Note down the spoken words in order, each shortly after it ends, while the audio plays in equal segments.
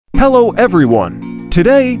Hello everyone!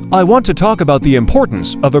 Today, I want to talk about the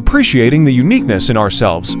importance of appreciating the uniqueness in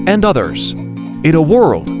ourselves and others. In a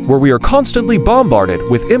world where we are constantly bombarded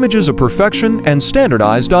with images of perfection and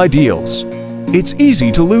standardized ideals, it's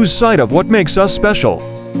easy to lose sight of what makes us special.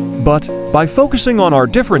 But by focusing on our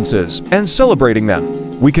differences and celebrating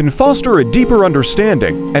them, we can foster a deeper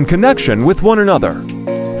understanding and connection with one another.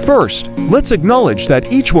 First, let's acknowledge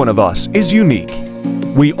that each one of us is unique.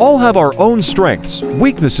 We all have our own strengths,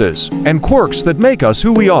 weaknesses, and quirks that make us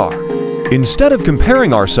who we are. Instead of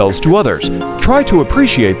comparing ourselves to others, try to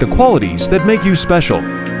appreciate the qualities that make you special.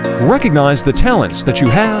 Recognize the talents that you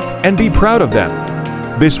have and be proud of them.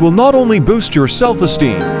 This will not only boost your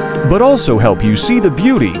self-esteem, but also help you see the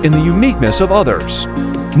beauty in the uniqueness of others.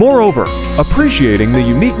 Moreover, appreciating the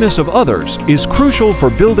uniqueness of others is crucial for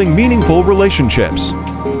building meaningful relationships.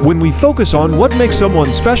 When we focus on what makes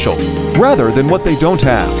someone special, rather than what they don't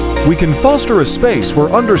have, we can foster a space for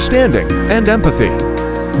understanding and empathy.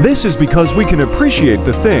 This is because we can appreciate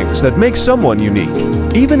the things that make someone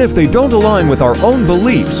unique, even if they don't align with our own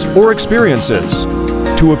beliefs or experiences.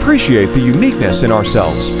 To appreciate the uniqueness in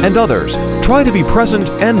ourselves and others, try to be present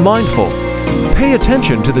and mindful. Pay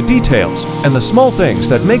attention to the details and the small things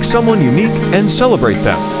that make someone unique and celebrate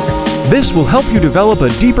them. This will help you develop a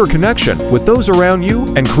deeper connection with those around you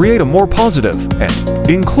and create a more positive and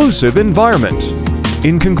inclusive environment.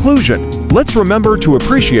 In conclusion, let's remember to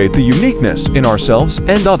appreciate the uniqueness in ourselves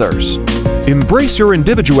and others. Embrace your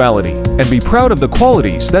individuality and be proud of the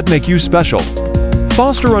qualities that make you special.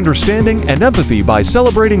 Foster understanding and empathy by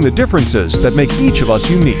celebrating the differences that make each of us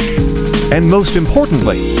unique. And most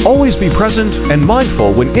importantly, always be present and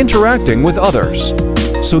mindful when interacting with others,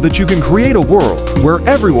 so that you can create a world where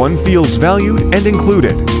everyone feels valued and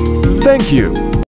included. Thank you.